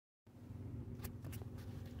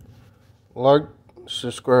Like,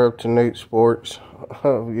 subscribe to Nate Sports.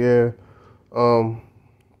 Yeah. We're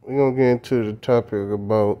gonna get into the topic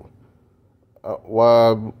about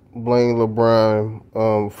why I blame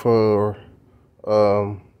LeBron for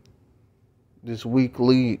um this weak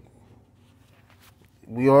league.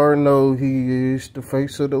 We all know he is the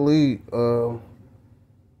face of the league,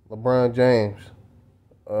 LeBron James.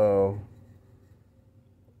 Um,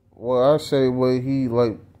 well, I say what he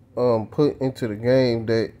put into the game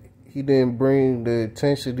that he didn't bring the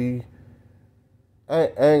intensity. I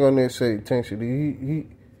ain't gonna say intensity.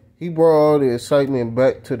 He brought all the excitement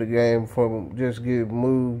back to the game from just getting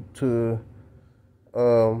moved to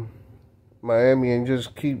um, Miami and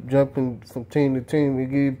just keep jumping from team to team. He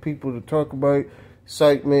give people to talk about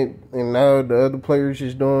excitement, and now the other players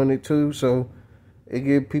is doing it too. So it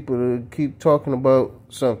give people to keep talking about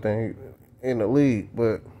something in the league.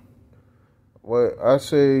 But what I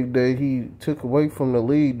say that he took away from the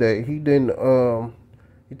league, that he didn't.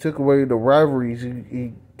 He took away the rivalries.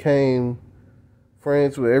 He came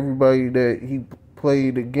friends with everybody that he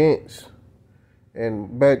played against.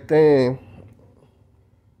 And back then,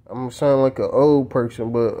 I'm gonna sound like an old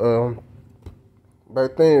person, but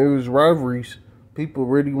back then it was rivalries. People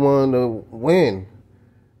really wanted to win.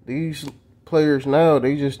 These players now,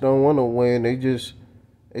 they just don't want to win. They just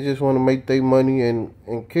want to make their money and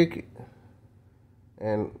kick it.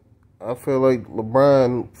 And I feel like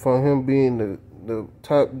LeBron, for him being the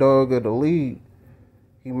top dog of the league,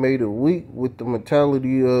 he made it weak with the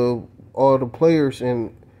mentality of all the players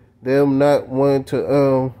and them not wanting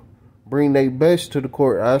to bring their best to the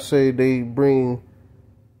court. I say they bring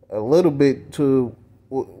a little bit to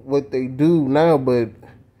what they do now, but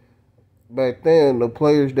back then the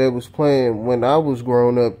players that was playing when I was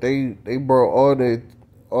growing up, they brought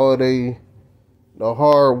the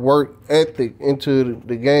hard work ethic into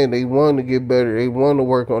the game. They wanted to get better. They wanted to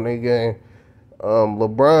work on their game.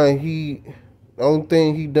 LeBron, the only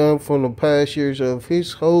thing he done from the past years of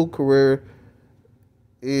his whole career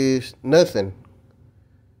is nothing.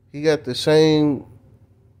 He got the same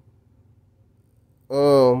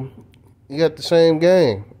game.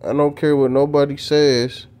 I don't care what nobody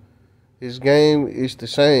says. His game is the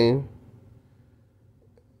same.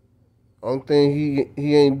 Only thing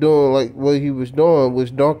he ain't doing like what he was doing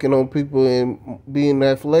was dunking on people and being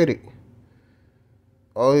athletic.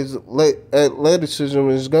 All his athleticism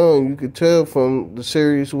is gone. You could tell from the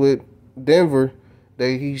series with Denver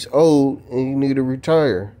that he's old and he need to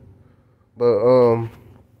retire. But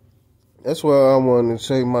that's why I wanted to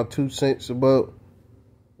say my 2 cents about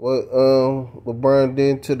what LeBron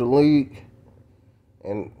did to the league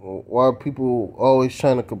and why people always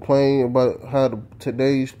trying to complain about how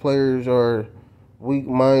today's players are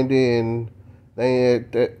weak-minded and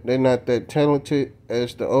they're not that talented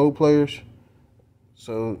as the old players.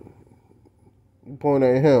 So, you point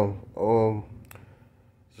at him.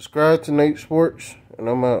 Subscribe to Nate Sports, and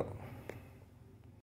I'm out.